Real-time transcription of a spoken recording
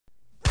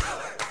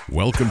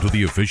Welcome to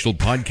the official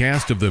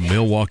podcast of the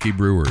Milwaukee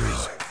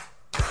Brewers.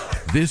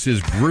 This is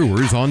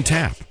Brewers on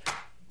Tap.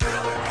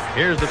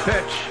 Here's the pitch.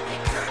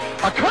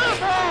 A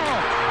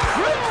curveball!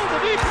 Drilled to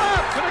deep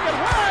left. Gonna get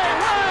way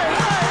out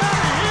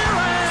of here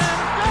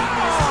and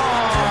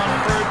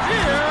gone for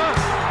deer.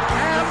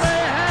 And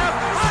they have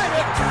tied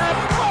it at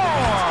 4.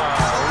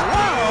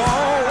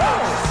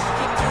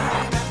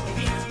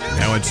 Wow!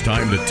 Now it's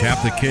time to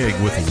tap the keg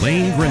with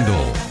Lane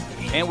Grindle.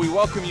 And we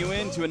welcome you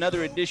into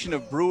another edition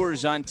of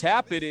Brewers on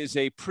Tap. It is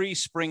a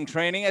pre-spring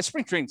training. As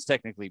spring training's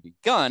technically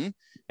begun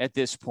at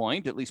this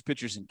point, at least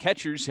pitchers and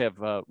catchers have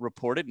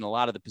reported, and a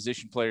lot of the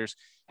position players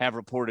have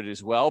reported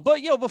as well.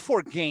 But,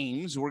 before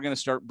games, we're going to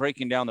start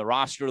breaking down the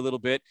roster a little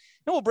bit,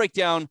 and we'll break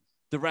down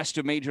the rest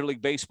of Major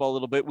League Baseball a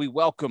little bit. We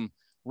welcome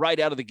right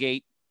out of the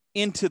gate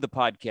into the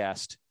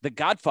podcast, the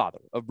godfather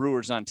of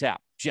Brewers on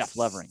Tap, Jeff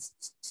Levering.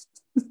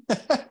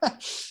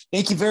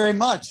 Thank you very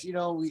much.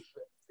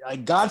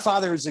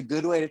 Godfather is a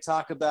good way to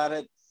talk about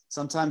it.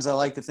 Sometimes I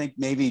like to think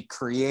maybe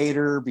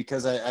creator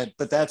because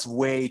but that's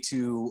way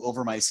too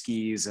over my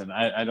skis, and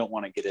I don't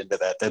want to get into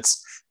that.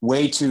 That's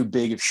way too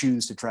big of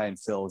shoes to try and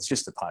fill. It's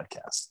just a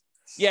podcast.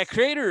 Yeah,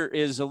 creator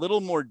is a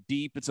little more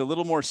deep. It's a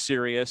little more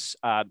serious.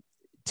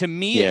 To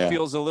me, It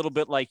feels a little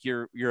bit like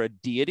you're a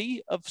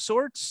deity of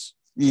sorts.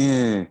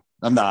 Yeah,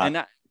 I'm not.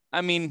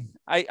 And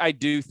I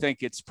do think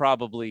it's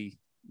probably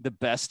the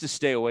best to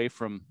stay away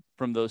from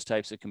those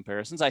types of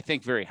comparisons. I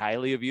think very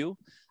highly of you.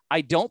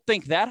 I don't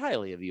think that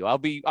highly of you. I'll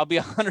be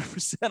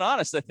 100%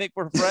 honest. I think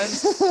we're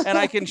friends and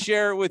I can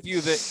share with you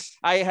that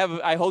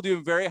I hold you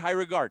in very high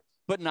regard,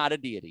 but not a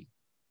deity.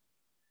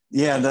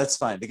 Yeah, that's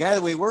fine. The guy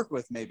that we work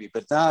with maybe,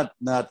 but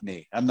not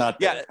me. I'm not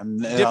there.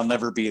 I'll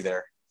never be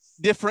there.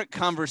 Different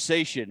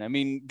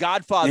conversation.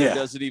 Godfather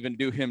doesn't even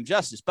do him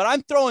justice, but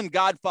I'm throwing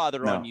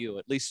Godfather on you,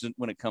 at least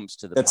when it comes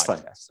to the podcast.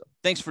 Fine. So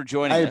thanks for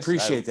joining us. I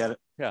appreciate that.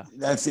 Yeah,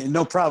 that's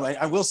no problem.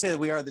 I will say that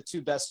we are the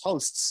two best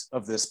hosts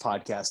of this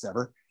podcast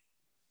ever.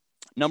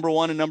 Number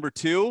one and number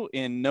two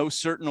in no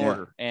certain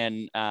order.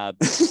 And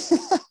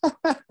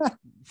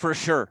for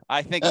sure,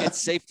 I think it's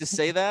safe to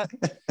say that.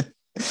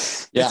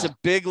 It's a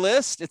big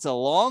list. It's a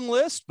long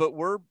list, but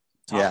we're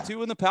top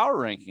two in the power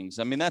rankings.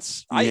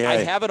 I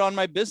have it on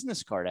my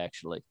business card,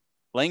 actually.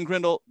 Lane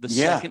Grindle, the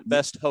second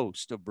best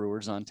host of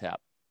Brewers on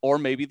Tap, or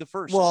maybe the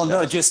first. Well,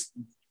 no, just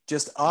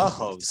a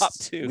host. Top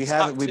two.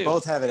 We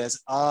both have it as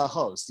a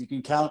host. You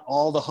can count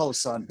all the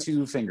hosts on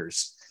two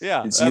fingers.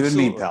 Yeah, it's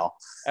absolutely. You and me, pal.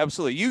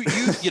 Absolutely. You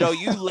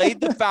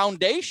laid the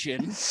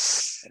foundation,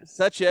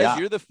 such as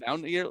you're the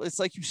founder. It's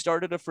like you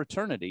started a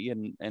fraternity,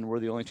 and we're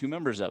the only two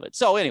members of it.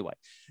 So anyway,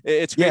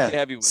 it's great to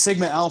have you.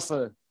 Sigma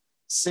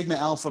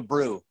Alpha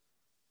Brew.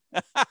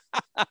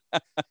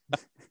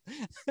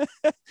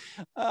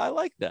 I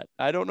like that.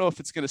 I don't know if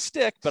it's going to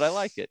stick, but I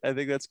like it. I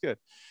think that's good.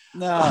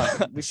 No,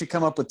 we should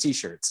come up with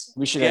t-shirts.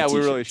 We should. We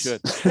really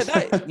should.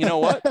 You know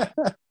what?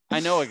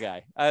 I know a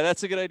guy.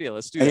 That's a good idea.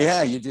 Let's do that.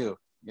 Yeah, you do.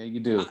 Yeah,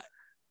 you do.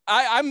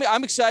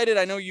 I'm excited.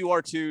 I know you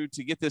are too,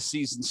 to get this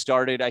season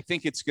started. I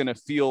think it's going to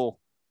feel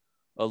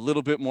a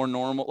little bit more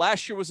normal.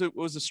 Last year was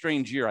a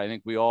strange year. I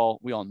think we all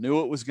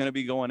knew it was going to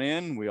be going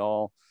in. We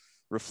all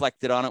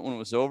reflected on it when it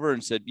was over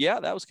and said,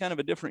 that was kind of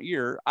a different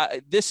year.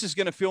 This is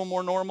going to feel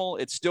more normal.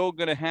 It's still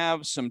going to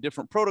have some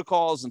different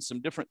protocols and some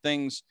different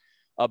things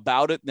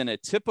about it than a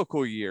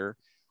typical year.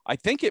 I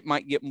think it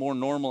might get more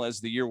normal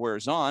as the year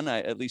wears on.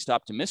 At least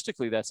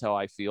optimistically, that's how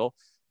I feel.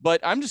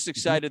 But I'm just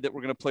excited that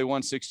we're going to play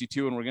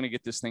 162 and we're going to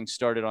get this thing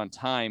started on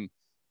time.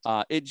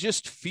 It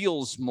just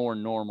feels more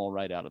normal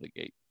right out of the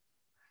gate.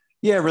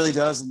 Yeah, it really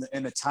does.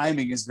 And the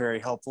timing is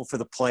very helpful for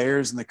the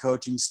players and the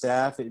coaching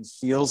staff. It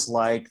feels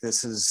like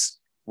this is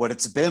what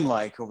it's been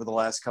like over the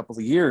last couple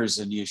of years.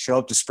 And you show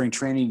up to spring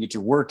training, get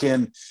your work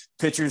in,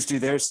 pitchers do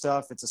their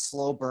stuff. It's a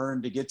slow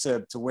burn to get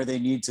to where they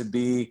need to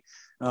be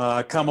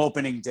come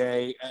opening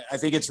day. I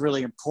think it's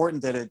really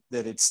important that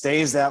it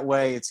stays that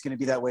way. It's going to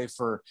be that way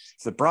for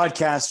the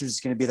broadcasters.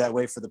 It's going to be that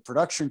way for the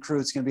production crew.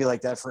 It's going to be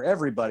like that for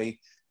everybody.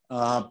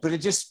 But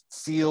it just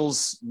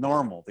feels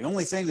normal. The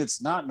only thing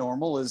that's not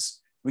normal is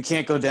we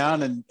can't go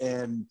down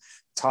and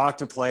talk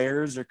to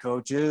players or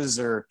coaches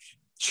or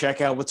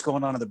check out what's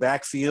going on in the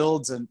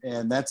backfields.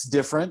 And that's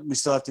different. We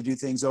still have to do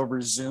things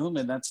over Zoom,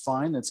 and that's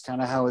fine. That's kind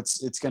of how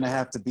it's going to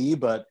have to be,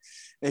 but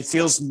it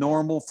feels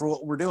normal for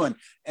what we're doing.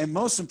 And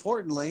most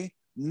importantly,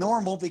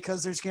 normal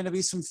because there's going to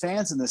be some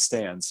fans in the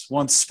stands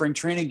once spring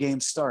training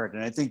games start.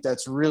 And I think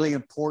that's really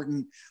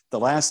important. The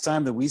last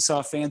time that we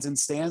saw fans in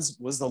stands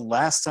was the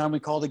last time we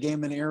called a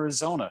game in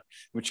Arizona,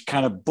 which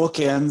kind of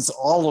bookends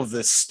all of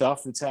this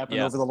stuff that's happened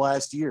over the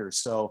last year.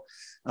 So,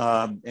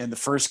 and the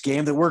first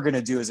game that we're going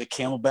to do is at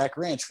Camelback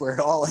Ranch, where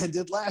it all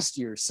ended last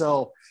year.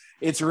 So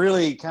it's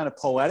really kind of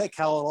poetic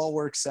how it all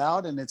works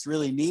out, and it's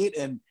really neat.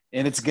 And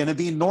it's going to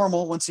be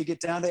normal once you get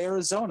down to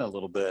Arizona a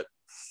little bit.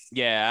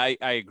 Yeah,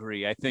 I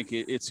agree. I think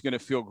it's going to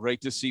feel great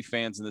to see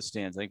fans in the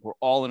stands. I think we're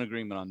all in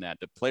agreement on that.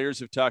 The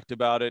players have talked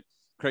about it.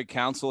 Craig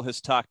Counsell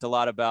has talked a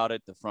lot about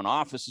it. The front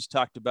office has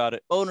talked about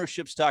it.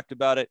 Ownership's talked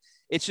about it.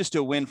 It's just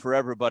a win for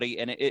everybody.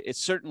 And it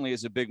certainly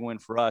is a big win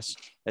for us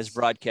as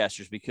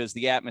broadcasters because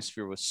the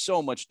atmosphere was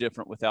so much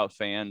different without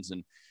fans.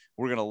 And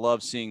we're going to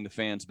love seeing the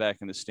fans back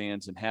in the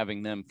stands and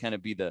having them kind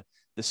of be the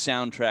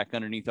soundtrack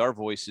underneath our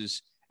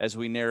voices as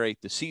we narrate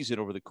the season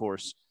over the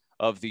course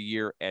of the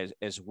year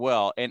as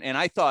well. And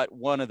I thought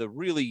one of the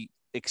really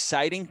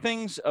exciting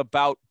things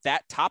about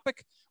that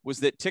topic was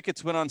that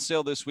tickets went on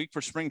sale this week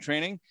for spring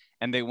training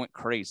and they went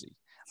crazy.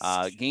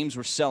 Games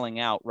were selling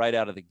out right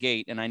out of the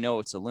gate. And I know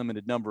it's a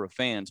limited number of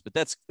fans,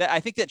 but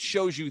I think that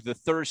shows you the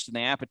thirst and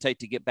the appetite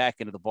to get back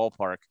into the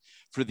ballpark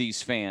for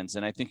these fans.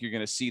 And I think you're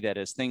going to see that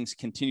as things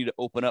continue to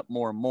open up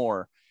more and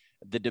more,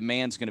 the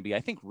demand's going to be, I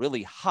think,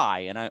 really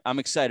high. And I'm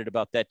excited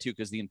about that too,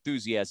 because the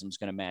enthusiasm is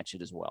going to match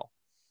it as well.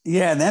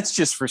 Yeah. And that's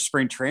just for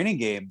spring training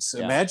games.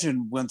 Yeah.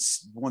 Imagine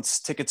once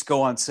tickets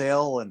go on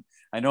sale, and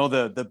I know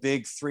the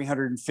big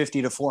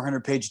 350 to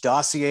 400 page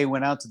dossier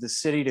went out to the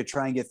city to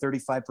try and get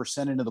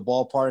 35% into the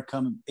ballpark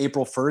come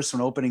April 1st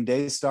when opening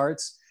day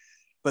starts.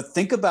 But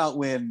think about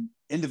when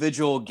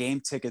individual game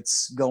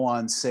tickets go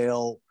on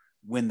sale,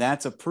 when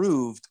that's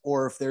approved,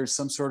 or if there's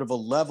some sort of a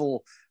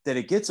level that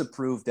it gets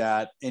approved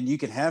at, and you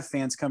can have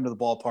fans come to the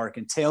ballpark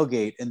and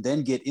tailgate and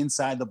then get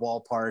inside the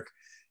ballpark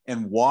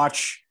and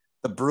watch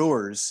the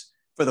Brewers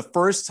for the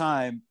first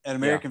time at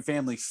American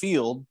Family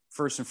Field,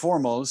 first and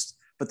foremost,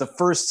 but the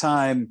first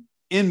time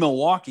in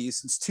Milwaukee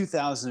since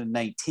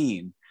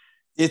 2019.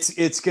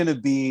 It's going to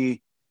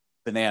be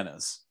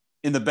bananas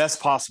in the best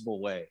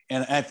possible way.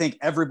 And I think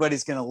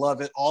everybody's going to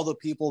love it. All the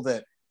people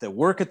that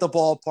work at the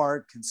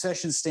ballpark,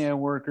 concession stand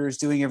workers,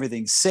 doing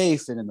everything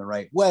safe and in the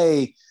right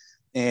way,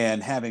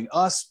 and having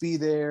us be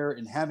there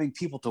and having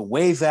people to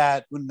wave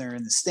at when they're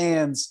in the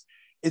stands.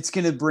 It's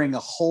going to bring a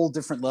whole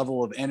different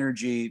level of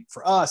energy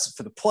for us,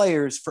 for the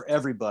players, for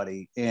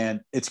everybody. And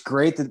it's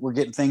great that we're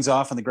getting things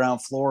off on the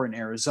ground floor in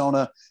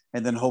Arizona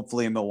and then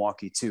hopefully in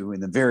Milwaukee too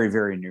in the very,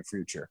 very near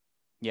future.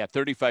 Yeah,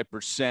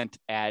 35%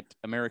 at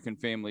American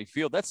Family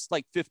Field. That's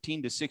like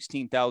 15 to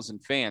 16,000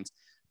 fans.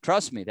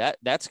 Trust me,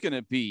 that's going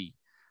to be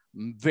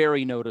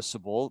very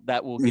noticeable.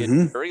 That will get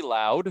very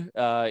loud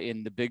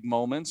in the big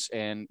moments.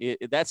 And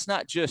that's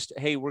not just,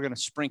 hey, we're going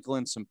to sprinkle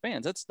in some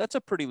fans. That's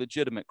a pretty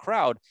legitimate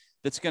crowd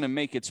that's going to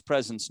make its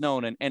presence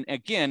known. And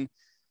again,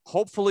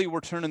 hopefully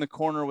we're turning the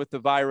corner with the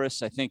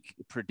virus. I think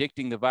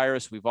predicting the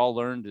virus, we've all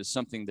learned, is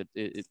something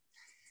that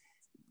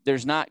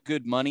there's not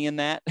good money in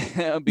that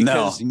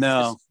because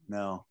no,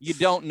 you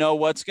don't know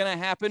what's going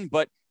to happen.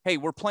 But hey,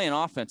 we're playing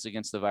offense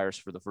against the virus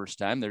for the first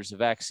time. There's a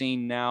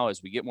vaccine now.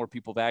 As we get more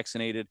people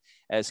vaccinated,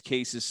 as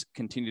cases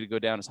continue to go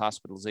down, as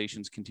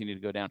hospitalizations continue to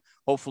go down,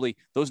 hopefully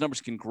those numbers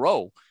can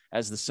grow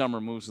as the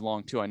summer moves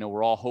along too. I know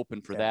we're all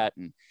hoping for that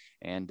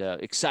and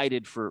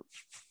excited for,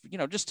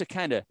 just to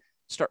kind of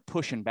start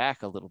pushing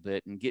back a little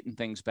bit and getting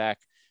things back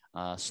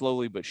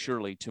slowly but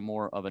surely to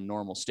more of a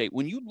normal state.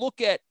 When you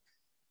look at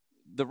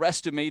the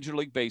rest of Major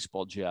League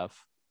Baseball,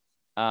 Jeff,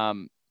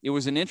 it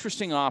was an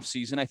interesting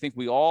offseason. I think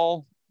we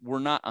all were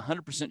not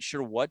 100%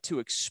 sure what to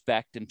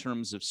expect in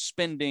terms of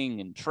spending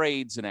and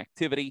trades and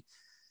activity.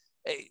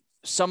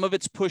 Some of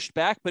it's pushed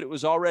back, but it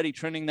was already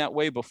trending that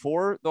way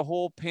before the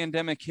whole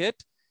pandemic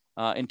hit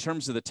in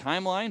terms of the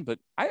timeline. But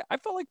I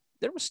felt like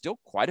there was still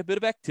quite a bit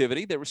of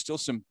activity. There were still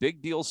some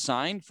big deals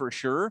signed for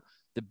sure.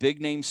 The big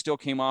names still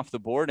came off the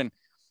board. And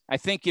I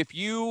think if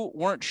you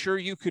weren't sure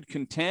you could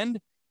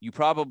contend, you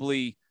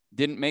probably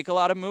didn't make a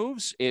lot of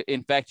moves.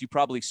 In fact, you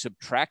probably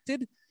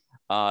subtracted.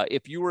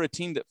 If you were a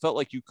team that felt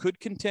like you could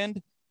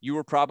contend, you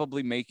were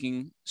probably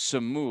making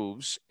some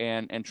moves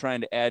and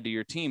trying to add to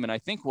your team. And I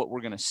think what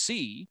we're going to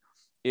see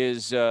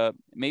is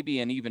maybe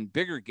an even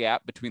bigger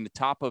gap between the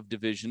top of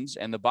divisions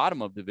and the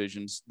bottom of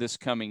divisions this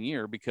coming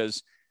year,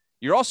 because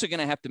you're also going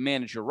to have to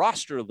manage your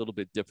roster a little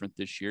bit different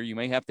this year. You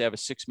may have to have a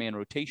 6-man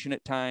rotation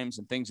at times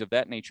and things of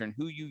that nature, and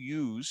who you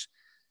use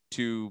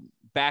to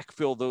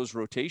backfill those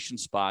rotation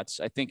spots,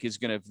 I think, is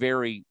going to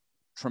vary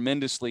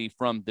tremendously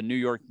from the New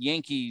York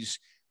Yankees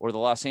or the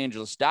Los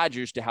Angeles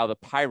Dodgers to how the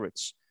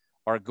Pirates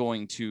are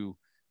going to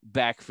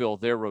backfill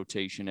their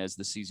rotation as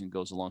the season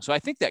goes along. So I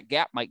think that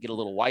gap might get a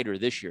little wider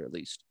this year, at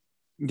least.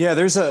 Yeah,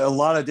 there's a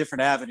lot of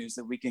different avenues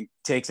that we can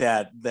take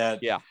that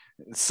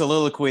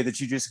soliloquy that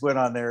you just went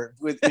on there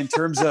with in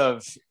terms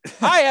of.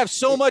 I have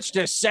so much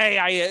to say.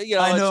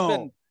 I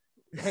know.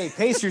 Hey,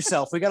 pace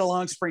yourself. We got a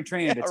long spring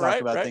training to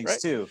talk about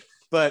things too.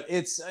 But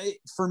it's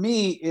for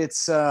me,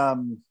 it's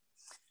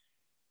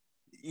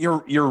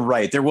you're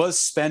right. There was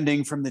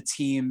spending from the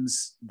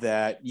teams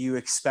that you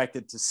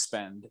expected to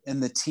spend,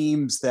 and the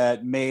teams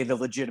that made a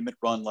legitimate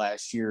run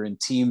last year, and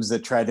teams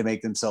that tried to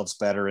make themselves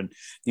better. And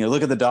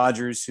look at the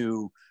Dodgers,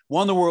 who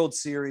won the World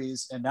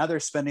Series, and now they're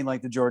spending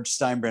like the George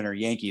Steinbrenner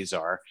Yankees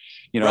are.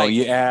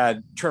 You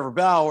add Trevor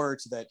Bauer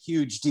to that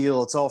huge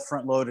deal. It's all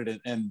front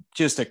loaded and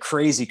just a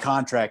crazy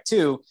contract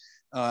too.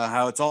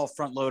 How it's all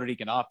front loaded. He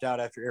can opt out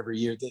after every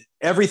year.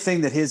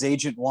 Everything that his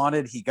agent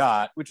wanted, he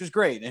got, which was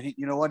great. And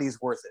you know what?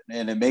 He's worth it.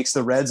 And it makes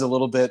the Reds a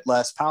little bit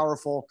less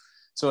powerful.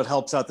 So it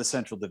helps out the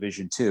Central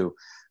Division too.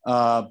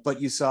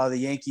 But you saw the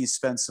Yankees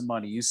spend some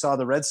money. You saw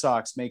the Red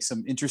Sox make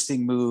some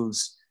interesting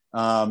moves,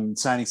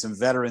 signing some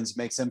veterans,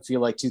 makes them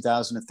feel like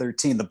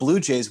 2013. The Blue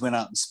Jays went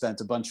out and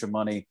spent a bunch of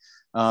money.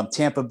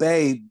 Tampa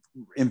Bay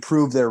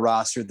improved their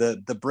roster.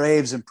 The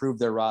Braves improved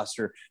their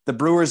roster. The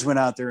Brewers went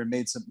out there and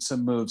made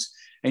some moves.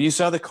 And you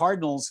saw the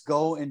Cardinals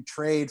go and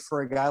trade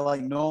for a guy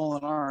like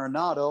Nolan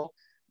Arenado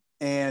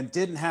and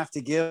didn't have to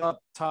give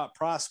up top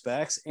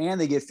prospects, and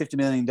they get $50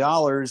 million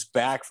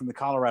back from the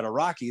Colorado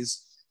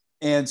Rockies.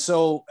 And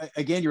so,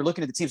 again, you're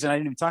looking at the teams, and I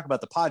didn't even talk about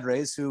the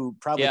Padres, who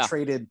probably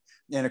traded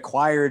and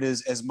acquired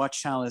as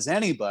much talent as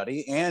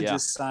anybody, and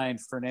just signed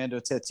Fernando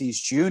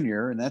Tatis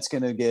Jr., and that's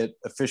going to get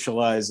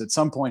officialized at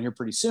some point here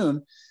pretty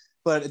soon.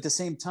 But at the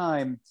same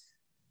time,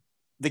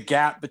 the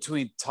gap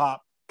between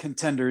top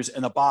contenders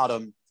and the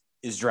bottom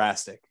is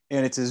drastic,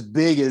 and it's as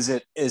big as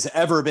it has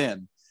ever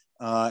been.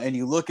 And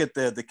you look at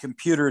the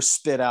computer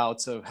spit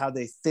outs of how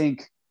they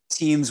think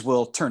teams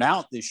will turn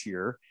out this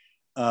year,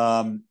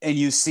 and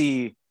you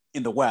see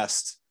in the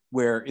West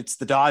where it's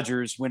the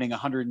Dodgers winning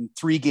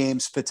 103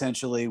 games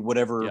potentially,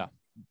 whatever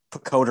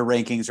PECOTA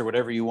rankings or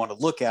whatever you want to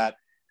look at,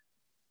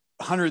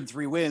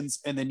 103 wins,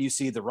 and then you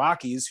see the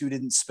Rockies, who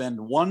didn't spend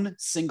one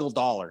single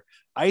dollar.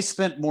 I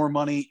spent more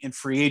money in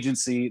free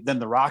agency than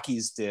the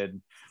Rockies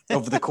did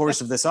over the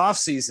course of this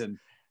offseason.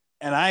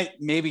 And I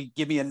maybe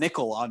give me a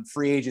nickel on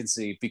free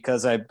agency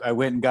because I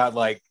went and got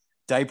like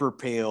diaper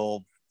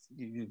pail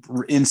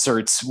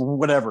inserts,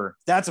 whatever.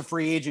 That's a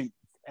free agent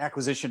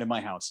acquisition in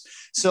my house.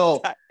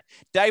 So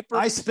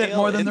I spent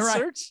more than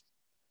inserts?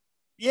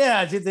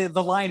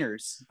 The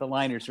liners.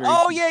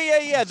 Oh,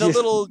 yeah. The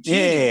little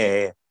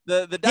genie.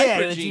 The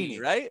diaper the genie, genie,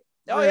 right?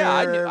 Oh, yeah.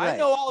 I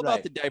know all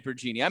about the diaper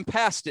genie. I'm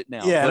past it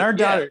now. Yeah,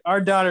 and our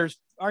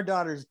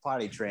daughter's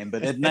potty trained,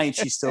 but at night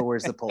she still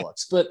wears the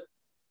pull-ups. But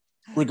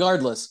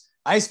regardless,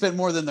 I spent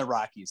more than the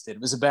Rockies did.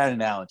 It was a bad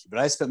analogy, but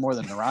I spent more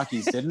than the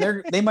Rockies did.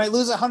 And they might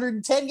lose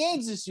 110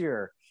 games this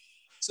year.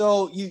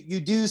 So you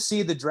do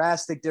see the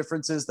drastic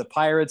differences. The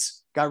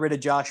Pirates got rid of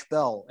Josh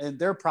Bell, and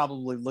they're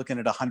probably looking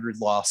at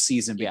 100-loss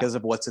season because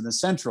of what's in the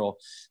Central.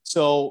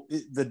 So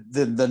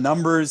the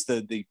numbers,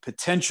 the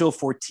potential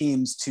for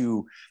teams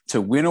to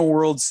win a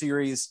World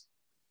Series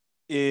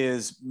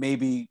is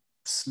maybe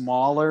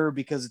smaller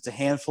because it's a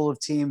handful of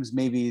teams,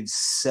 maybe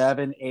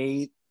 7,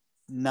 8,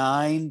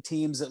 9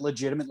 teams that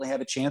legitimately have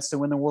a chance to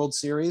win the World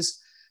Series.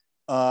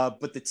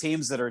 But the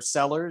teams that are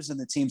sellers and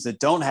the teams that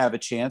don't have a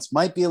chance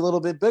might be a little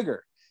bit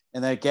bigger.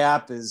 And that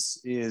gap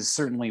is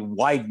certainly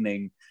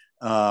widening.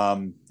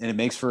 And it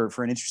makes for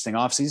an interesting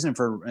offseason and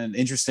for an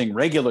interesting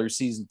regular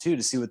season too,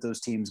 to see what those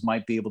teams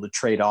might be able to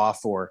trade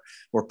off or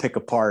pick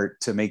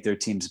apart to make their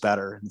teams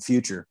better in the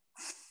future.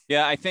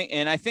 Yeah, I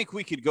think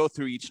we could go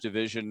through each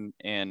division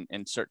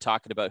and start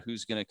talking about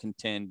who's going to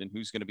contend and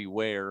who's going to be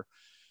where.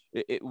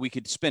 We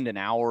could spend an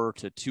hour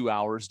to 2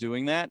 hours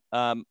doing that.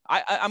 I'm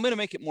going to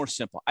make it more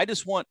simple. I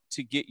just want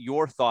to get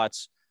your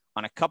thoughts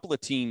on a couple of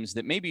teams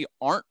that maybe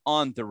aren't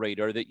on the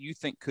radar that you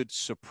think could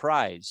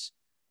surprise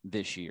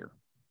this year.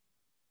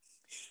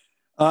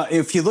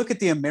 If you look at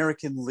the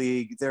American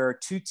League, there are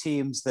 2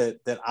 teams that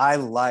I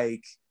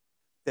like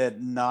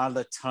that not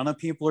a ton of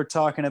people are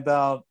talking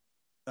about.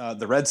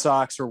 The Red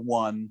Sox are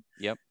one.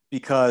 Yep.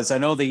 Because I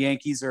know the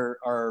Yankees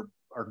are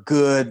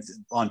good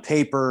on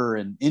paper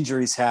and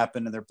injuries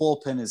happen and their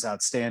bullpen is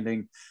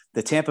outstanding.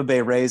 The Tampa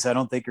Bay Rays, I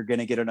don't think are going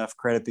to get enough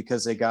credit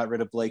because they got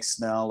rid of Blake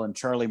Snell and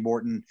Charlie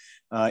Morton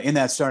in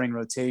that starting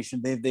rotation.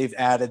 They've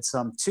added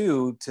some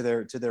too to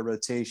their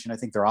rotation. I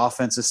think their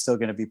offense is still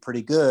going to be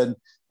pretty good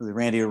with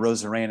Randy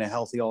Arozarena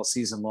healthy all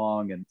season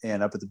long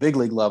and up at the big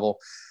league level.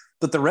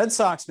 But the Red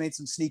Sox made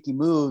some sneaky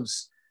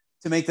moves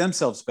to make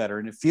themselves better.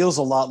 And it feels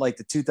a lot like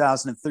the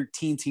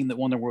 2013 team that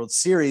won the World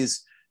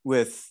Series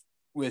with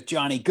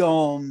Johnny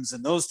Gomes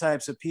and those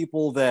types of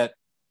people that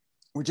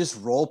were just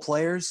role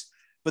players,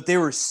 but they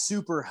were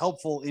super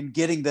helpful in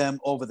getting them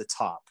over the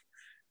top.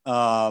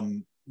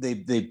 They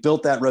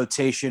built that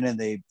rotation and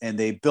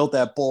they built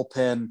that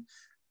bullpen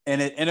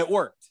and it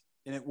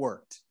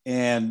worked.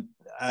 And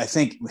I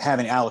think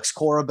having Alex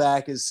Cora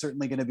back is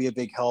certainly going to be a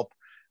big help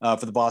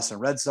for the Boston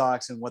Red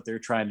Sox and what they're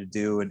trying to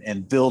do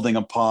and building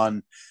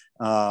upon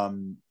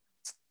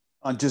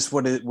on just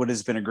what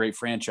has been a great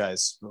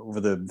franchise over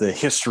the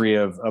history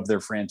of their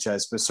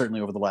franchise, but certainly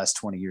over the last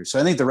 20 years. So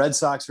I think the Red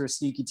Sox are a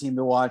sneaky team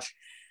to watch,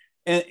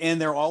 and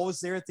they're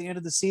always there at the end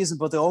of the season.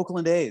 But the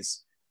Oakland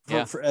A's,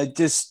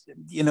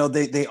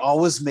 they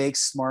always make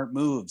smart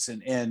moves,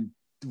 and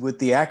with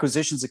the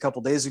acquisitions a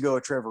couple days ago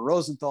of Trevor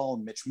Rosenthal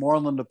and Mitch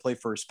Moreland to play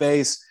first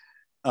base,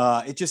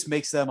 it just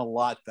makes them a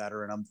lot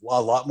better and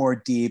a lot more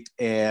deep.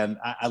 And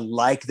I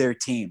like their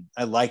team.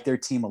 I like their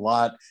team a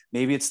lot.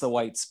 Maybe it's the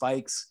White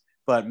Spikes.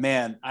 But,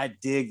 man, I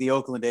dig the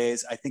Oakland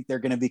A's. I think they're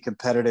going to be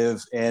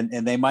competitive, and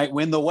they might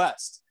win the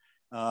West.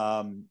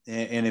 And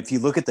if you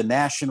look at the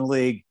National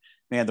League,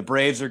 man, the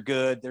Braves are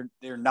good.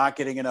 They're not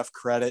getting enough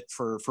credit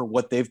for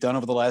what they've done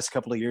over the last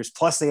couple of years.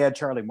 Plus, they had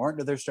Charlie Morton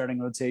to their starting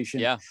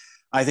rotation. Yeah.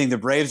 I think the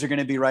Braves are going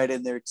to be right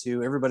in there,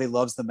 too. Everybody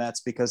loves the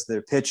Mets because of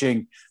their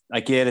pitching. I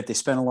get it. They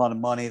spent a lot of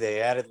money.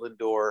 They added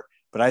Lindor.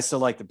 but I still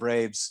like the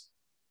Braves.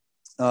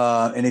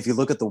 And if you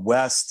look at the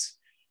West,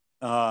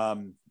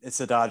 it's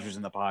the Dodgers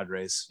and the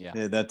Padres.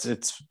 Yeah. That's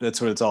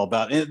what it's all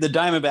about. And the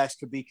Diamondbacks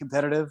could be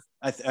competitive.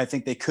 I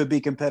think they could be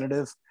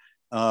competitive,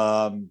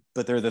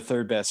 but they're the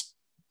third best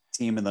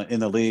team in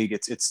the league.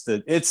 It's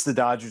the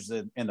Dodgers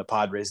and the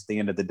Padres at the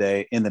end of the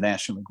day in the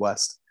National League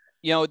West.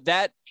 You know,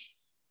 that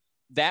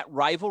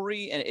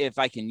rivalry, and if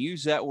I can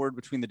use that word,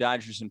 between the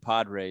Dodgers and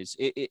Padres,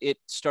 it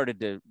started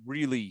to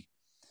really,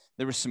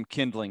 there was some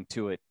kindling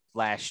to it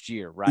last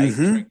year, right?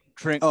 Mm-hmm.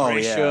 Trent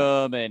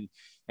Grisham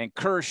and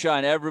Kershaw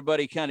and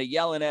everybody kind of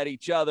yelling at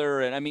each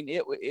other. And I mean,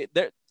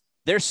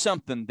 there's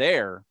something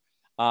there.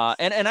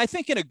 And I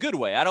think in a good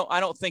way. I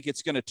don't think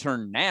it's going to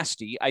turn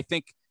nasty. I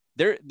think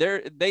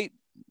the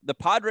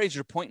Padres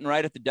are pointing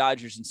right at the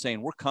Dodgers and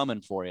saying, we're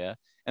coming for you.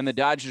 And the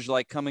Dodgers are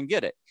like, come and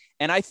get it.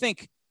 And I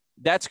think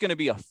that's going to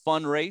be a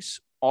fun race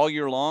all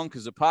year long,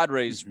 because the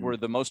Padres were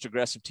the most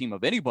aggressive team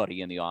of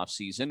anybody in the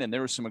offseason, and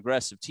there were some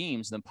aggressive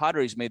teams. The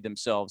Padres made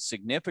themselves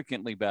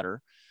significantly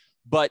better,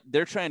 but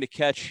they're trying to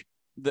catch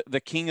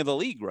the king of the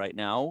league right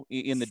now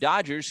in the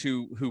Dodgers,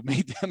 who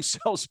made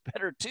themselves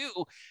better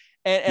too.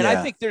 And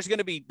I think there's going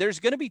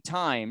to be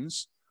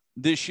times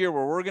this year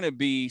where we're going to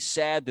be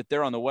sad that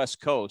they're on the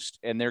West Coast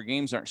and their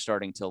games aren't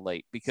starting till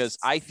late, because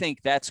I think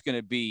that's going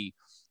to be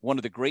one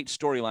of the great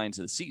storylines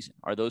of the season,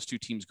 are those two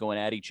teams going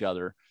at each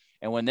other.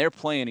 And when they're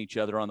playing each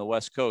other on the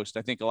West Coast,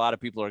 I think a lot of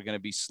people are going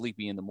to be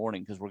sleepy in the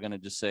morning, because we're going to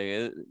just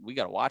say, we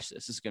got to watch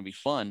this. This is going to be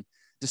fun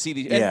to see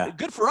these. Yeah. And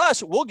good for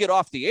us. We'll get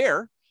off the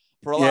air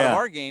for a lot of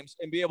our games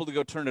and be able to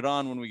go turn it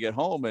on when we get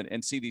home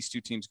and see these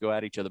two teams go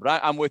at each other.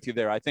 But I'm with you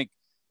there. I think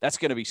that's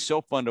going to be so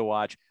fun to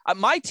watch.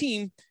 My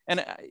team,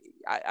 and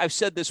I've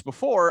said this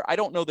before, I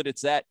don't know that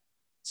it's that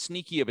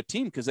sneaky of a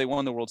team because they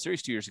won the World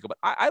Series 2 years ago, but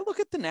I look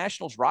at the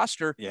Nationals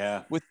roster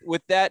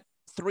with that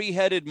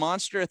three-headed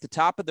monster at the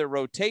top of their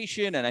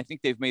rotation, and I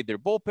think they've made their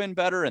bullpen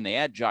better, and they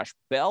add Josh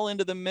Bell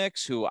into the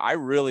mix, who I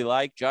really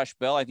like. Josh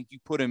Bell, I think you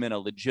put him in a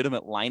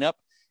legitimate lineup,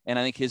 and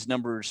I think his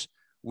numbers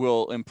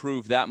will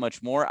improve that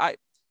much more.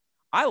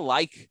 I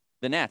like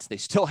the Nats. They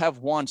still have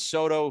Juan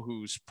Soto,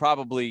 who's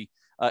probably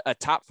a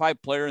top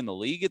 5 player in the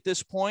league at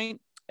this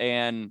point,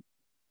 and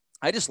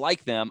I just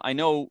like them. I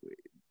know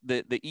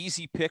the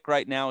easy pick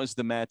right now is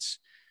the Mets.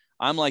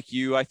 I'm like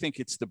you. I think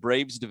it's the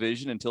Braves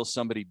division until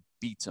somebody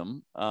beats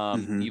them,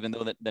 even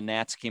though the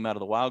Nats came out of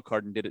the wild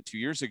card and did it 2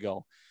 years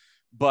ago.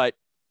 But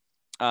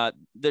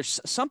there's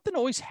something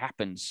always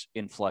happens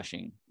in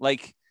Flushing.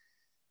 Like,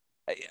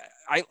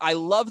 I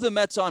love the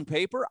Mets on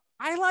paper.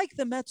 I like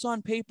the Mets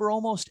on paper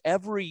almost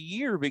every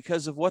year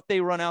because of what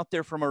they run out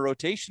there from a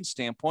rotation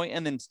standpoint.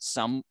 And then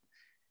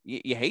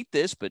you hate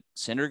this, but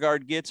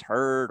Syndergaard gets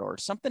hurt or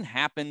something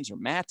happens or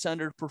Matt's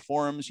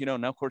underperforms,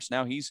 now, of course,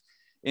 now he's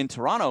in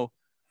Toronto,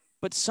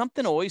 but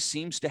something always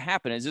seems to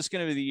happen. Is this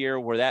going to be the year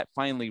where that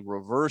finally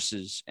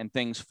reverses and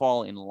things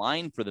fall in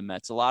line for the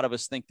Mets? A lot of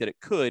us think that it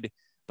could,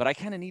 but I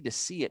kind of need to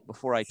see it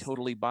before I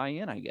totally buy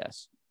in, I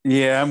guess.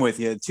 Yeah, I'm with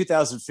you.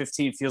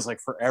 2015 feels like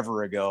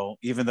forever ago,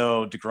 even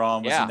though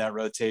DeGrom was in that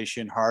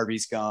rotation.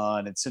 Harvey's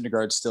gone and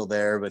Syndergaard's still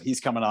there, but he's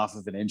coming off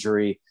of an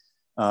injury.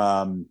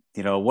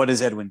 What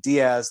is Edwin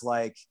Diaz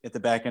like at the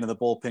back end of the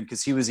bullpen?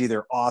 Because he was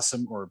either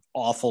awesome or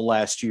awful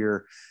last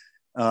year.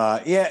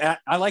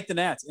 I like the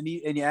Nats, and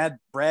you add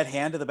Brad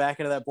Hand to the back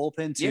end of that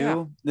bullpen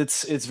too. Yeah.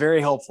 It's very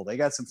helpful. They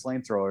got some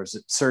flamethrowers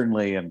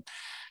certainly, and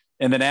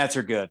the Nats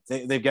are good.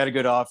 They've got a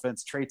good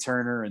offense. Trey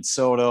Turner and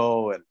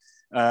Soto, and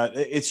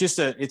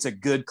it's a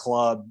good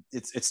club.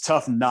 It's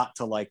tough not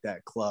to like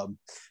that club.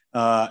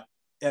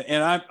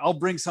 And I'll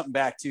bring something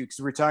back too, because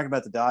we're talking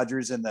about the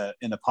Dodgers and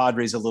the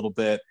Padres a little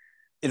bit.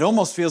 It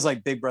almost feels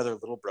like big brother,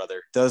 little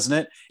brother, doesn't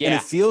it? Yeah. And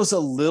it feels a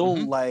little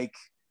like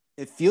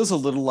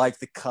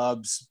the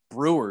Cubs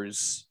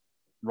Brewers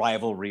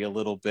rivalry a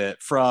little bit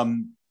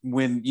from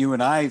when you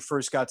and I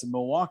first got to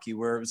Milwaukee,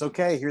 where it was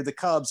okay. Here the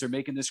Cubs are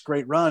making this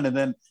great run, and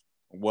then,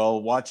 well,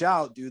 watch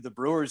out, dude. The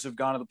Brewers have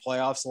gone to the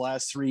playoffs the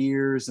last 3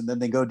 years, and then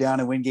they go down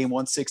and win game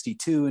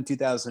 162 in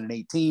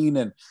 2018.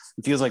 And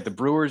it feels like the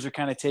Brewers are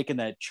kind of taking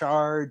that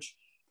charge.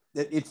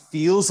 It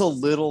feels a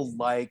little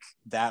like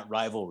that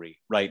rivalry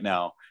right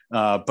now,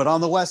 but on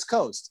the West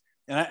Coast.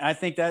 And I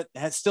think that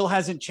still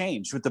hasn't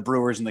changed with the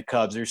Brewers and the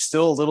Cubs. There's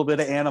still a little bit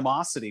of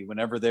animosity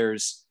whenever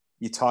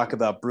you talk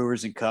about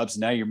Brewers and Cubs.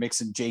 Now you're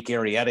mixing Jake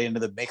Arrieta into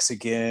the mix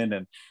again.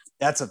 And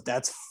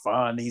that's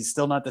fun. He's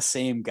still not the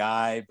same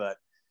guy, but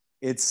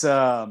it's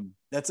a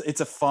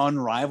fun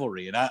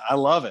rivalry. And I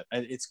love it.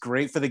 It's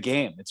great for the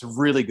game. It's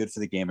really good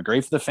for the game and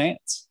great for the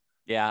fans.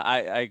 Yeah, I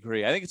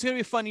agree. I think it's going to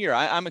be a fun year.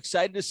 I'm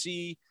excited to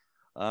see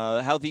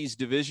how these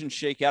divisions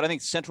shake out. I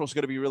think Central is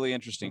going to be really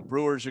interesting.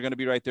 Brewers are going to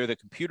be right there. The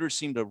computers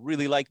seem to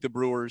really like the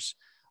Brewers.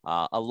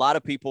 A lot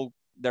of people,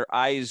 their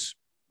eyes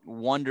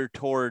wander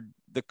toward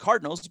the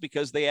Cardinals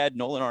because they add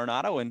Nolan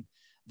Arenado, and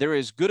they're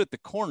as good at the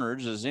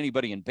corners as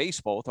anybody in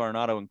baseball with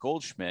Arenado and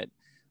Goldschmidt.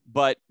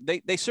 But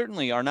they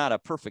certainly are not a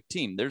perfect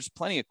team. There's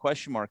plenty of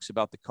question marks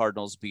about the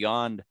Cardinals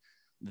beyond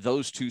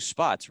those two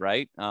spots,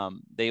 right?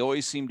 They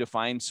always seem to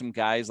find some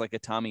guys like a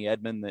Tommy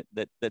Edman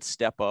that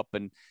step up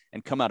and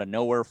come out of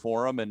nowhere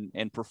for them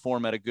and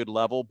perform at a good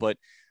level. But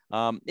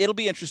it'll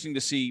be interesting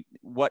to see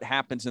what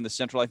happens in the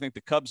Central. I think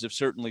the Cubs have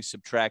certainly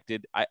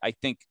subtracted. I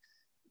think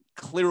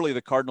clearly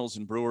the Cardinals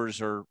and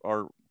Brewers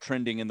are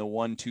trending in the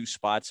 1-2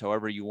 spots,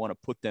 however you want to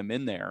put them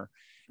in there.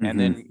 And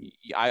then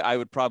I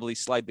would probably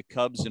slide the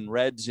Cubs and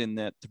Reds in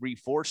that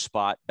 3-4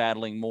 spot,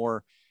 battling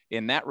more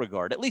in that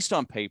regard, at least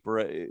on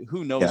paper.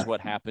 Who knows what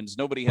happens?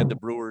 Nobody had the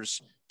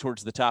Brewers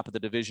towards the top of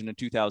the division in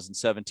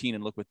 2017,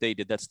 and look what they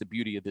did. That's the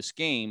beauty of this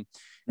game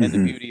and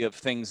the beauty of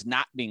things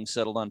not being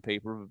settled on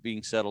paper, but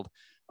being settled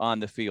on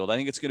the field. I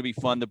think it's going to be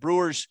fun. The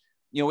Brewers,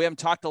 we haven't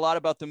talked a lot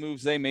about the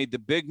moves they made. The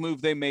big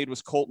move they made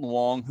was Colton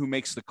Wong, who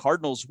makes the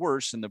Cardinals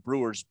worse and the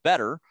Brewers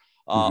better,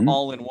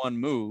 all in one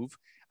move.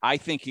 I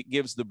think it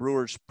gives the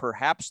Brewers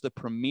perhaps the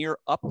premier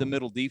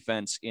up-the-middle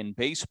defense in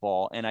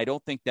baseball, and I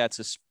don't think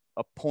that's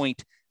a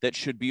point that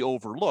should be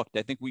overlooked.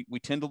 I think we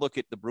tend to look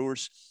at the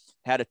Brewers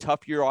had a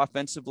tough year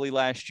offensively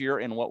last year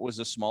and what was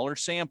a smaller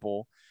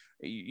sample.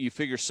 You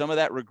figure some of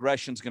that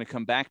regression is going to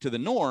come back to the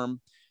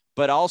norm,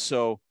 but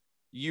also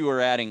you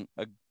are adding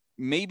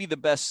maybe the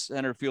best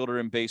center fielder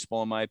in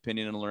baseball, in my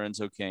opinion, in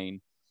Lorenzo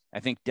Cain. I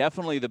think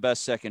definitely the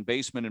best second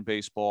baseman in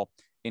baseball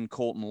in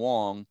Colton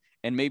Wong,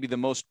 and maybe the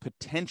most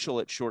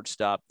potential at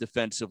shortstop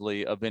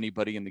defensively of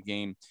anybody in the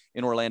game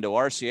in Orlando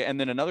Arcia. And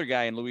then another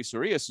guy in Luis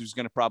Urias, who's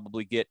going to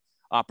probably get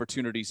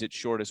opportunities at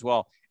short as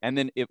well. And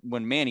then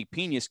when Manny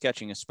Piña's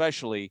catching,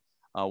 especially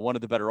one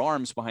of the better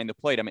arms behind the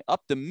plate, I mean,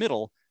 up the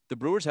middle, the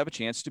Brewers have a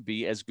chance to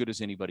be as good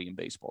as anybody in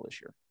baseball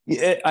this year.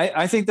 Yeah,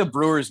 I think the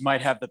Brewers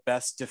might have the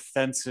best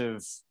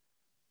defensive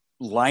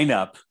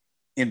lineup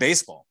in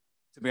baseball,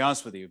 to be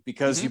honest with you,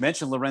 because you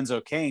mentioned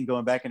Lorenzo Cain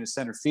going back into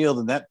center field,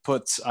 and that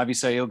puts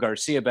Avisail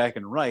Garcia back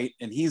in right,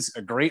 and he's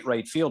a great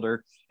right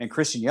fielder, and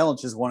Christian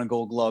Yelich has won a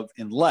Gold Glove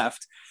in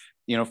left.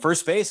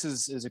 First base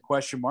is a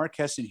question mark.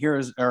 Keston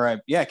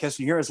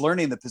Hiura is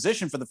learning the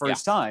position for the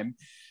first time.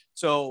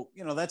 So,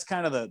 that's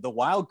kind of the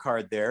wild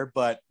card there,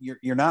 but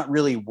you're not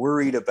really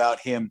worried about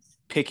him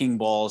picking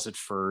balls at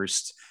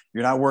first.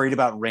 You're not worried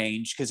about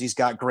range because he's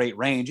got great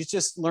range. It's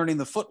just learning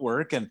the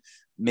footwork and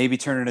maybe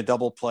turning a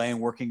double play and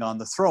working on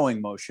the throwing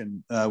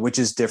motion, which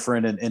is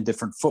different and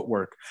different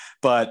footwork.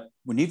 But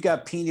when you've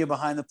got Pena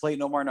behind the plate,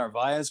 Nomar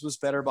Narvaez was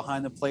better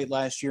behind the plate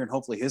last year, and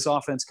hopefully his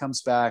offense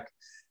comes back.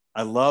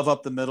 I love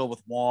up the middle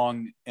with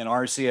Wong and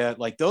Arcia.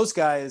 Like those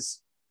guys,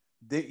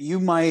 you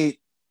might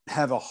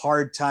have a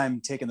hard time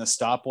taking the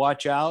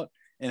stopwatch out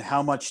and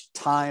how much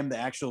time the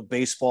actual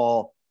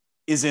baseball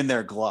is in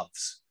their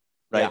gloves,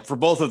 right? For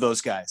both of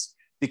those guys,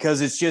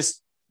 because it's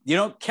just, you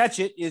don't catch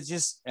it. It's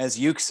just, as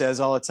Yuke says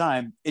all the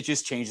time, it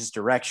just changes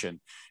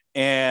direction.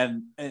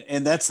 And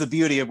that's the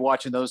beauty of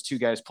watching those two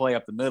guys play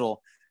up the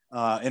middle.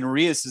 And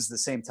Urias is the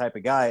same type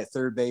of guy at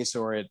third base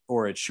or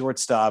at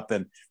shortstop.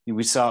 And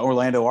we saw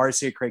Orlando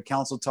Arcia. Craig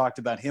Counsell talked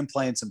about him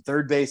playing some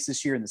third base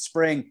this year in the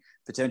spring,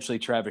 potentially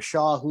Travis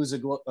Shaw, who's a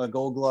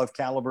Gold Glove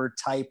caliber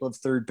type of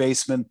third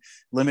baseman,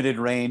 limited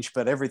range,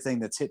 but everything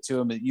that's hit to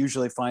him, it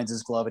usually finds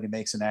his glove and he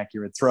makes an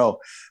accurate throw.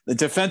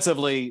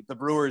 Defensively, the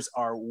Brewers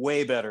are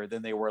way better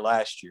than they were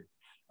last year.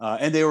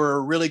 And they were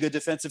a really good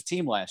defensive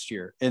team last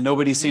year. And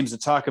nobody seems to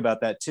talk about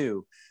that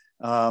too.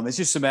 It's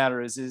just a matter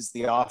is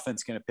the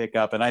offense going to pick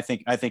up? And I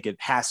think it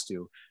has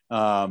to.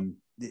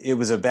 It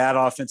was a bad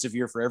offensive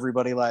year for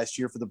everybody last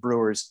year for the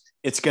Brewers.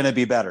 It's going to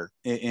be better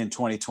in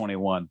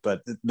 2021,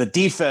 but the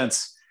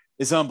defense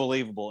is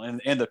unbelievable.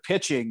 And the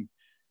pitching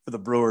for the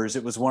Brewers,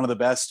 it was one of the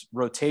best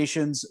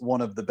rotations,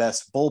 one of the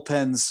best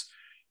bullpens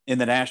in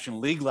the National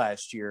League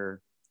last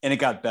year, and it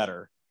got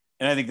better.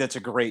 And I think that's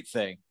a great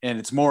thing. And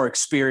it's more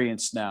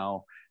experienced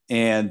now.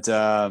 And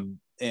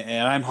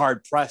I'm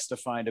hard pressed to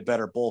find a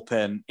better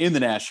bullpen in the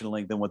National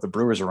League than what the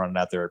Brewers are running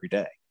out there every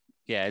day.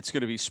 Yeah, it's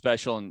going to be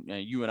special. And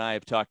you and I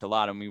have talked a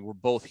lot. I mean, we're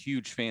both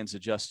huge fans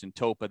of Justin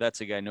Topa. That's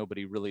a guy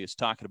nobody really is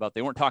talking about.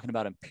 They weren't talking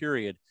about him,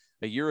 period.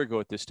 A year ago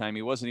at this time,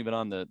 he wasn't even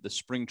on the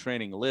spring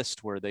training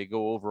list where they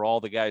go over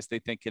all the guys they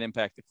think can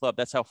impact the club.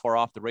 That's how far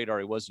off the radar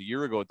he was a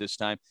year ago at this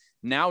time.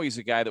 Now he's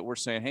a guy that we're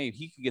saying, hey,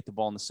 he could get the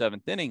ball in the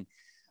seventh inning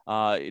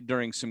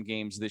during some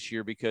games this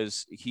year,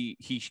 because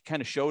he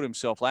kind of showed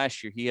himself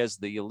last year. He has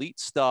the elite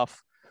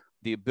stuff,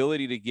 the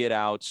ability to get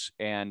outs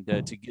and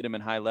to get him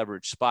in high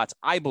leverage spots,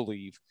 I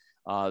believe,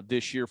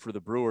 this year for the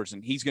Brewers.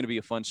 And he's going to be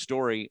a fun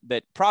story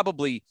that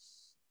probably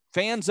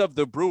fans of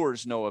the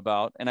Brewers know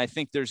about. And I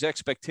think there's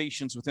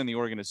expectations within the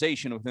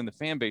organization, within the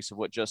fan base of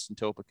what Justin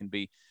Topa can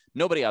be.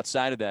 Nobody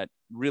outside of that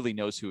really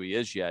knows who he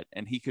is yet.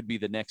 And he could be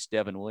the next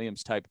Devin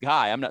Williams type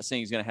guy. I'm not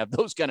saying he's going to have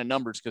those kind of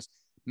numbers, because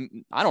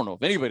I don't know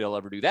if anybody will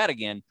ever do that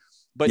again,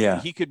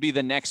 but he could be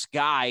the next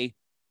guy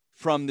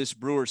from this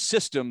Brewers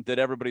system that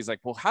everybody's like,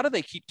 well, how do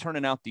they keep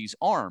turning out these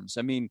arms?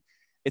 I mean,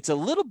 it's a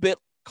little bit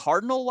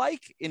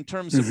Cardinal-like in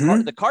terms of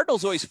the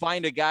Cardinals always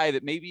find a guy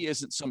that maybe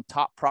isn't some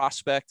top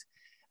prospect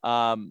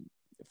from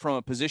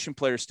a position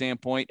player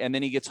standpoint, and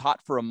then he gets hot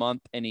for a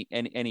month and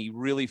he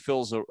really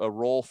fills a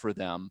role for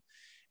them.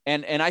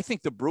 And I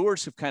think the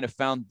Brewers have kind of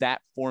found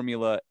that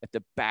formula at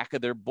the back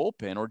of their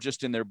bullpen, or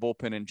just in their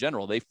bullpen in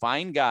general. They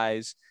find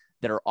guys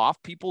that are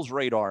off people's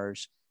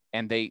radars,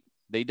 and they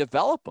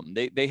develop them.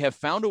 They have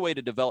found a way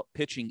to develop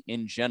pitching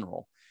in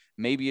general,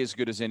 maybe as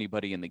good as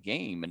anybody in the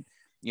game. And,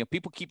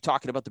 people keep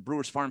talking about the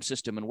Brewers farm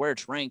system and where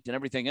it's ranked and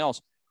everything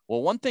else.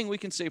 Well, one thing we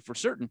can say for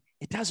certain,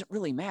 it doesn't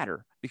really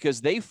matter,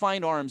 because they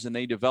find arms and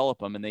they develop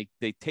them, and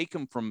they take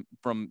them from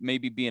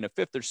maybe being a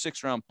 5th or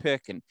 6th round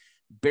pick and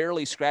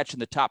barely scratching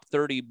the top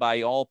 30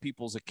 by all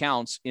people's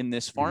accounts in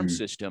this farm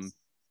system.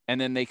 And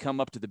then they come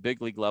up to the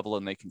big league level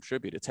and they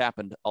contribute. It's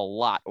happened a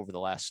lot over the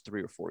last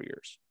 3 or 4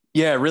 years.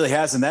 Yeah, it really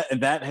has. And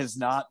that has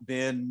not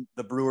been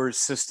the Brewers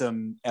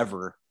system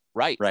ever.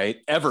 Right.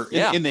 Ever.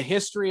 Yeah. In the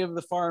history of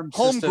the farm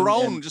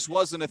Homegrown just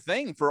wasn't a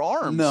thing for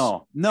arms.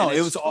 No,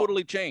 it was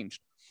totally changed.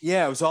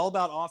 Yeah, it was all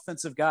about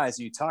offensive guys.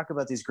 And you talk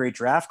about these great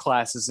draft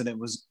classes, and it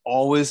was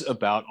always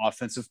about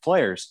offensive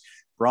players.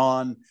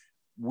 Braun,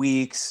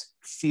 Weeks,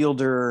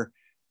 Fielder,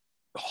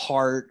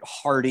 Hart,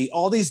 Hardy,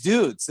 all these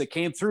dudes that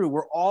came through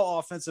were all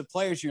offensive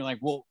players. And you're like,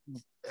 well,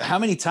 how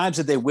many times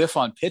did they whiff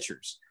on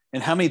pitchers?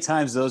 And how many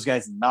times did those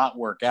guys not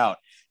work out?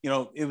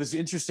 It was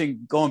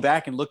interesting going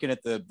back and looking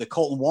at the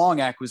Colton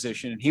Wong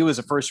acquisition, and he was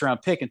a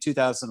 1st-round pick in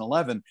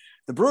 2011.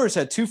 The Brewers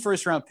had 2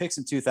 1st-round picks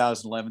in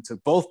 2011,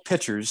 took both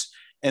pitchers,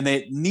 and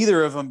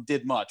neither of them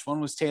did much. One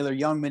was Taylor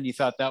Youngman. You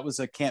thought that was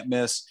a can't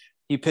miss.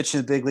 He pitched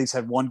in the big leagues,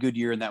 had 1 good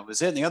year, and that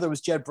was it. And the other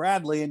was Jed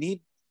Bradley, and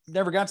he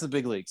never got to the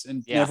big leagues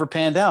and never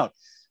panned out.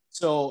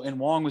 So, and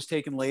Wong was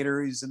taken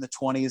later. He's in the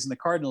 20s, and the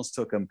Cardinals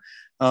took him.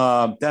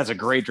 That's a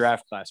great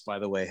draft class, by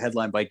the way,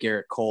 headlined by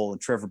Garrett Cole,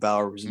 and Trevor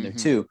Bauer was in there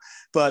too.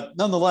 But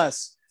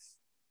nonetheless,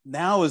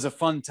 now is a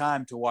fun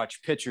time to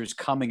watch pitchers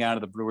coming out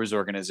of the Brewers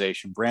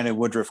organization. Brandon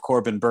Woodruff,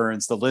 Corbin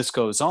Burns, the list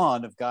goes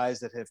on of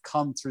guys that have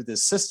come through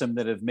this system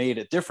that have made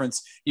a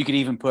difference. You could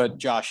even put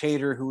Josh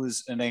Hader, who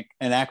was an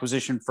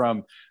acquisition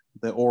from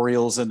the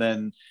Orioles, and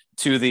then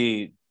to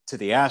the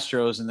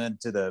Astros, and then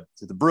to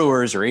the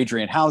Brewers, or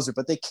Adrian Hauser,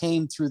 but they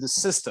came through the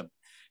system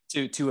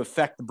to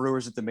affect the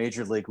Brewers at the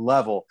major league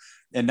level.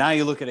 And now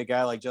you look at a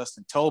guy like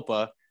Justin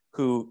Topa,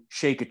 who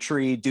shake a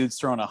tree, dude's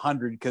throwing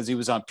 100 because he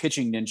was on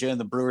Pitching Ninja, and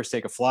the Brewers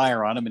take a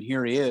flyer on him, and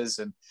here he is,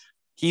 and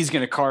he's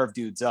going to carve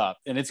dudes up,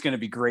 and it's going to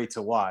be great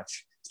to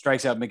watch.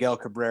 Strikes out Miguel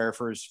Cabrera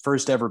for his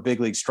first ever big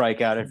league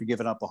strikeout after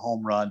giving up a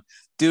home run.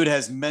 Dude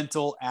has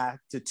mental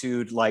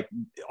aptitude like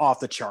off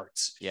the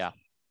charts. Yeah.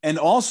 And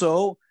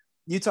also,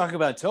 you talk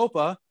about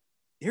Topa,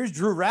 here's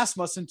Drew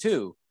Rasmussen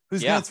too,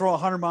 who's going to throw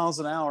 100 miles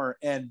an hour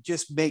and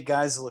just make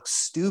guys look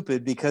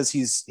stupid because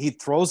he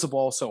throws the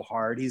ball so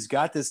hard. He's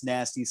got this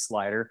nasty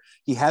slider.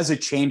 He has a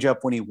changeup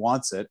when he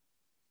wants it.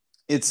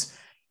 It's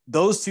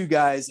those 2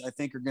 guys I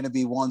think are going to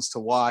be ones to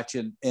watch.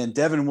 And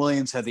Devin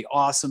Williams had the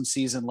awesome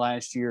season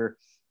last year,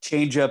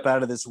 changeup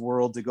out of this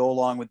world to go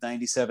along with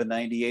 97,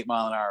 98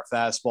 mile an hour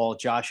fastball.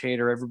 Josh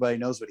Hader, everybody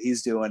knows what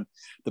he's doing.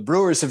 The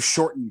Brewers have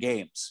shortened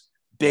games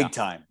big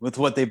time with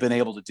what they've been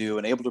able to do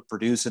and able to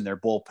produce in their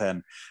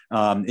bullpen.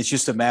 It's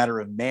just a matter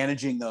of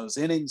managing those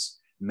innings,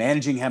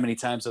 managing how many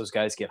times those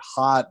guys get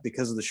hot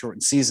because of the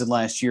shortened season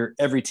last year.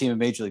 Every team in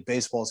Major League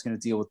Baseball is going to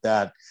deal with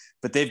that,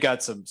 but they've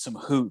got some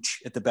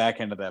hooch at the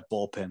back end of that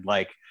bullpen,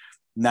 like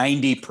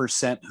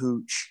 90%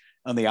 hooch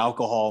on the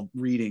alcohol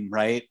reading,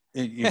 right?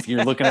 If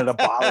you're looking at a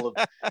bottle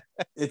of,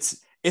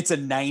 it's a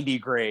 90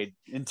 grade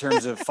in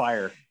terms of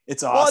fire.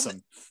 It's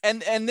awesome.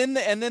 Well, and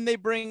then they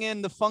bring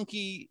in the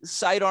funky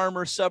sidearm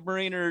or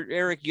submariner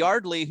Eric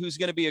Yardley, who's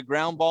going to be a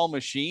ground ball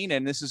machine,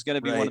 and this is going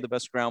to be one of the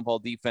best ground ball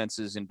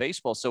defenses in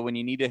baseball. So when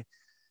you need to,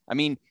 I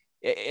mean,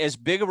 as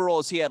big of a role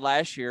as he had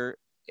last year,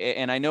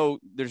 and I know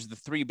there's the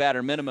 3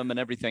 batter minimum and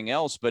everything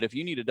else, but if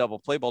you need a double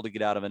play ball to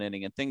get out of an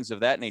inning and things of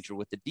that nature,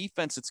 with the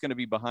defense that's going to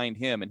be behind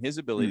him and his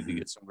ability to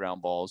get some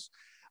ground balls,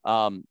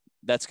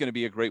 that's going to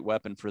be a great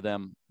weapon for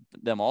them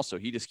also.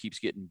 He just keeps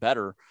getting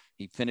better.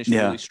 He finished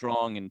really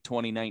strong in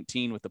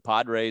 2019 with the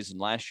Padres, and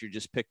last year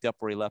just picked up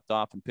where he left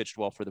off and pitched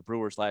well for the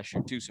Brewers last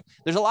year too. So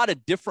there's a lot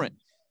of different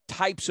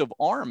types of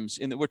arms,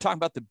 and we're talking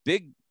about the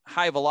big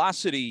high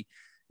velocity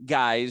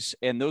guys,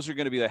 and those are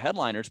going to be the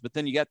headliners. But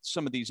then you got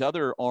some of these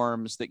other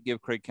arms that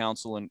give Craig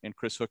Counsell and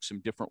Chris Hook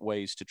some different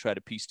ways to try to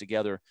piece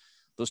together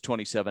those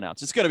 27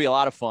 outs. It's going to be a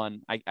lot of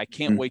fun. I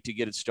can't wait to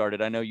get it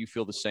started. I know you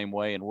feel the same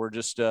way, and we're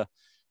just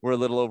we're a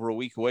little over a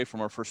week away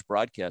from our first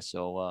broadcast.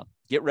 So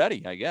get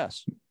ready, I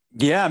guess.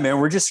 Yeah, man,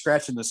 we're just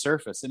scratching the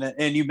surface.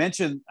 And you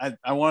mentioned,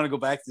 I want to go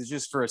back to this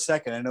just for a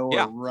second. I know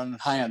we're running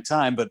high on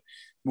time, but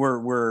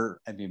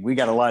we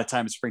got a lot of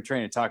time in spring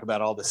training to talk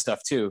about all this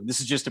stuff too. This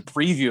is just a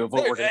preview of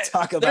what we're going to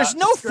talk about. There's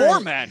no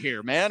format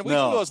here, man. We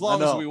can go as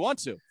long as we want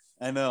to.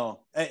 I know.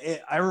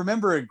 I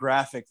remember a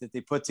graphic that they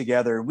put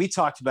together, and we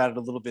talked about it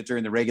a little bit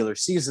during the regular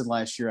season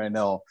last year, I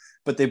know,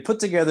 but they put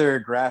together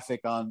a graphic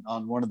on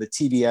one of the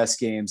TBS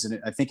games,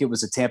 and I think it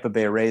was a Tampa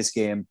Bay Rays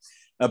game,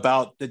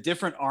 about the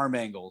different arm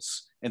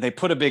angles, and they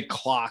put a big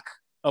clock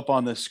up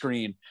on the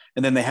screen,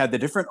 and then they had the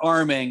different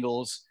arm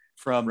angles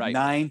from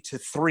 9 to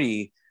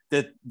 3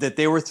 that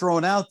they were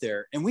throwing out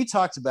there. And we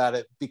talked about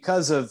it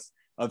because of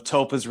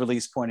Topa's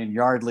release point in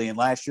Yardley. And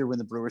last year when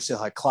the Brewers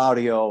still had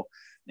Claudio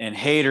and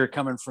Hader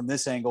coming from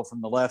this angle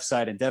from the left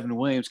side and Devin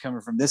Williams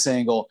coming from this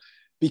angle,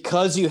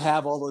 because you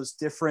have all those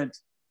different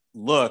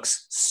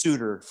looks,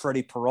 Suter,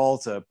 Freddie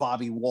Peralta,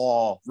 Bobby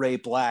Wall, Ray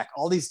Black,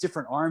 all these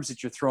different arms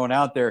that you're throwing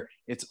out there.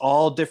 It's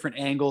all different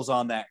angles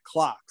on that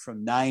clock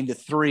from 9 to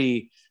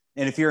 3.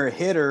 And if you're a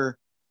hitter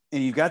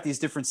and you've got these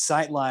different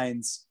sight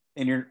lines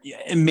and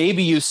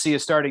maybe you see a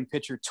starting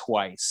pitcher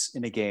twice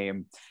in a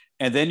game,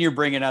 and then you're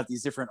bringing out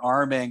these different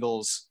arm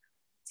angles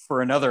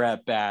for another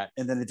at bat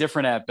and then a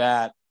different at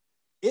bat,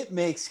 it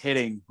makes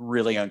hitting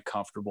really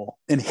uncomfortable.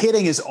 And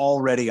hitting is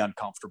already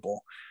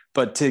uncomfortable,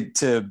 but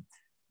to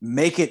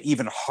make it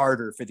even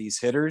harder for these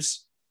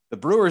hitters, the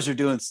Brewers are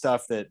doing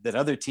stuff that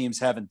other teams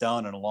haven't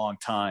done in a long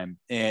time.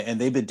 And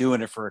they've been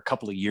doing it for a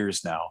couple of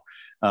years now.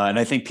 And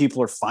I think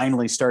people are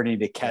finally starting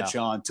to catch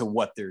on to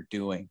what they're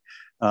doing.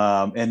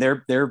 And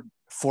they're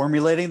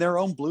formulating their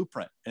own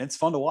blueprint, and it's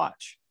fun to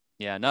watch.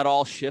 Yeah, not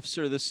all shifts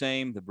are the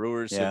same. The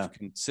Brewers have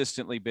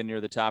consistently been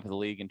near the top of the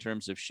league in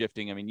terms of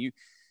shifting. I mean, you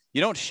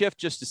don't shift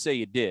just to say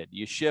you did.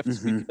 You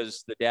shift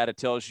because the data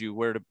tells you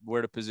where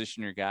to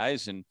position your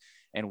guys and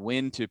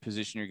when to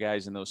position your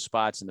guys in those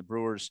spots. And the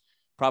Brewers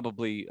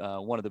probably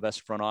one of the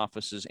best front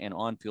offices and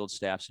on-field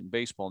staffs in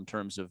baseball in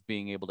terms of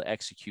being able to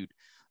execute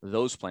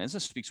those plans.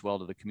 This speaks well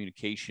to the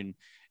communication,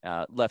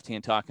 left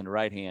hand talking to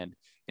right hand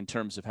in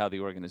terms of how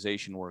the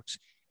organization works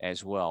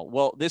as well.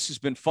 Well, this has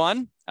been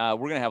fun. We're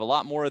going to have a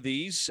lot more of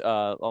these,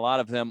 a lot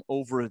of them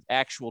over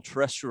actual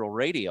terrestrial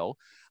radio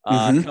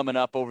coming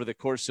up over the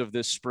course of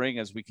this spring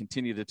as we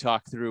continue to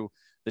talk through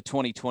the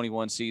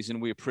 2021 season.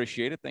 We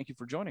appreciate it. Thank you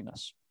for joining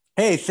us.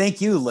 Hey,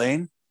 thank you,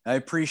 Lane. I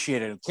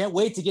appreciate it. Can't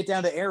wait to get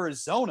down to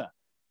Arizona.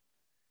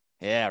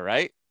 Yeah,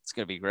 right. It's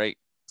going to be great.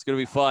 It's going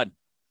to be fun.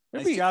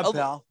 Nice job,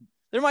 pal.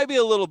 There might be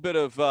a little bit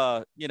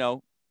of,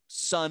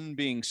 sun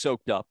being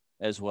soaked up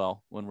as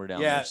well when we're down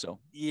there. So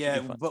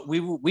but we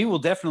will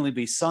definitely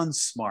be sun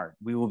smart.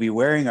 We will be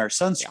wearing our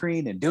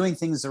sunscreen and doing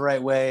things the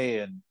right way.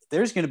 And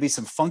there's going to be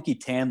some funky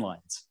tan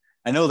lines.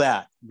 I know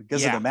that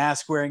because of the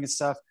mask wearing and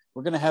stuff.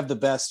 We're going to have the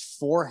best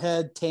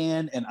forehead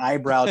tan and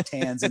eyebrow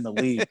tans in the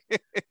league.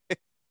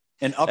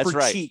 And upper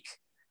cheek.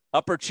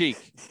 Upper cheek.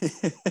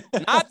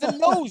 Not the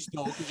nose,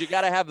 though, because you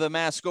got to have the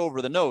mask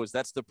over the nose.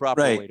 That's the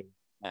proper way to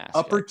mask.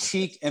 Upper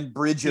cheek and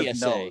bridge of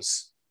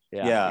nose.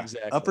 Yeah,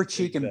 exactly. Upper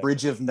cheek and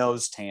bridge of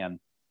nose tan.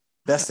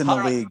 Best in the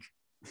league.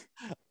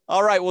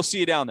 All right, we'll see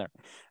you down there.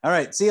 All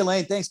right, see you,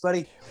 Lane. Thanks,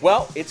 buddy.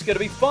 Well, it's going to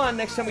be fun.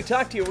 Next time we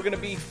talk to you, we're going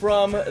to be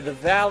from the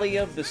Valley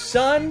of the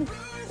Sun,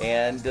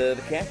 and the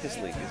Cactus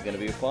League is going to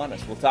be upon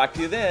us. We'll talk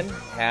to you then.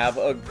 Have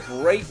a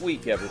great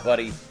week,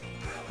 everybody.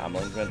 I'm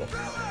Lane Grindle.